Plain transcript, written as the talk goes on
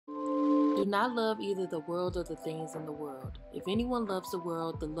Do not love either the world or the things in the world. If anyone loves the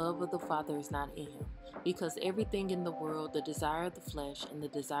world, the love of the Father is not in him. Because everything in the world, the desire of the flesh and the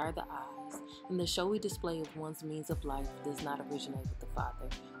desire of the eyes, and the showy display of one's means of life does not originate with the Father,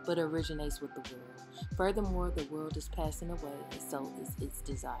 but originates with the world. Furthermore, the world is passing away, and so is its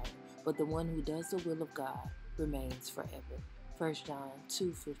desire. But the one who does the will of God remains forever. 1 John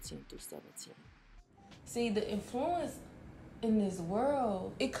 2:15-17. See, the influence in this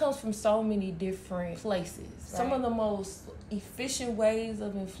world, it comes from so many different places. Right. Some of the most efficient ways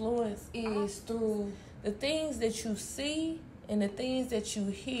of influence is through the things that you see and the things that you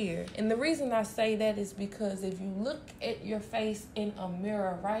hear. And the reason I say that is because if you look at your face in a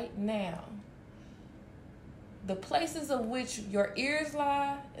mirror right now, the places of which your ears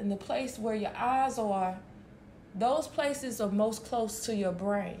lie and the place where your eyes are, those places are most close to your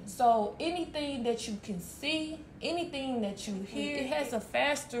brain. So anything that you can see, anything that you hear, it has a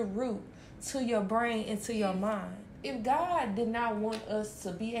faster route to your brain and to your mind. If God did not want us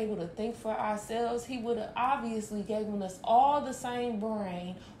to be able to think for ourselves, he would have obviously given us all the same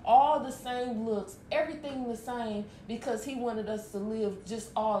brain, all the same looks, everything the same, because he wanted us to live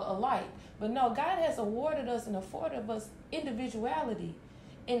just all alike. But no, God has awarded us and afforded us individuality.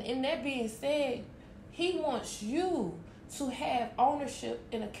 And in that being said, he wants you to have ownership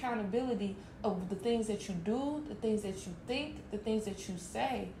and accountability of the things that you do, the things that you think, the things that you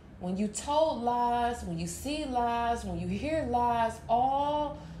say. When you told lies, when you see lies, when you hear lies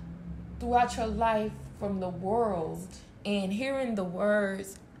all throughout your life from the world, and hearing the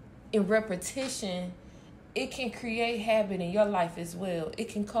words in repetition, it can create habit in your life as well. It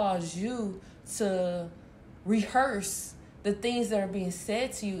can cause you to rehearse the things that are being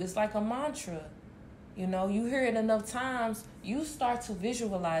said to you. It's like a mantra. You know, you hear it enough times, you start to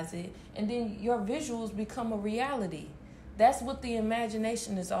visualize it, and then your visuals become a reality. That's what the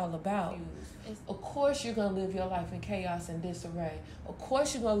imagination is all about. Of course you're going to live your life in chaos and disarray. Of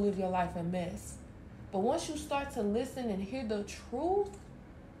course you're going to live your life in mess. But once you start to listen and hear the truth,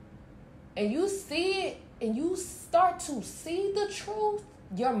 and you see it, and you start to see the truth,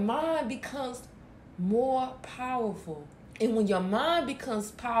 your mind becomes more powerful. And when your mind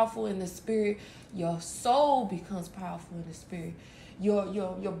becomes powerful in the spirit, your soul becomes powerful in the spirit.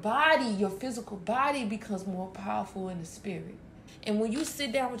 Your body, your physical body becomes more powerful in the spirit. And when you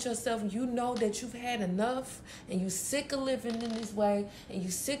sit down with yourself and you know that you've had enough and you're sick of living in this way and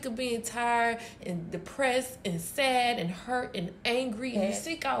you're sick of being tired and depressed and sad and hurt and angry, and you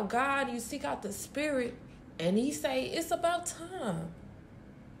seek out God, you seek out the spirit, and he say, it's about time.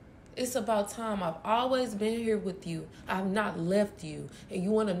 It's about time. I've always been here with you. I have not left you. And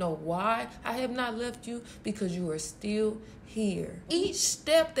you want to know why I have not left you? Because you are still here. Each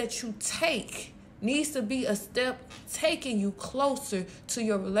step that you take needs to be a step taking you closer to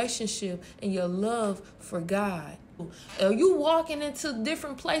your relationship and your love for God. Are you walking into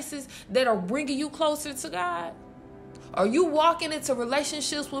different places that are bringing you closer to God? Are you walking into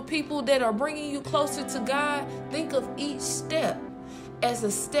relationships with people that are bringing you closer to God? Think of each step as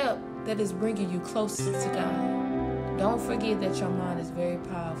a step that is bringing you closer to God. Don't forget that your mind is very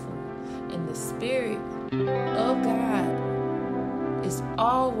powerful, and the Spirit of God is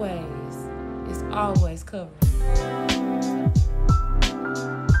always covering.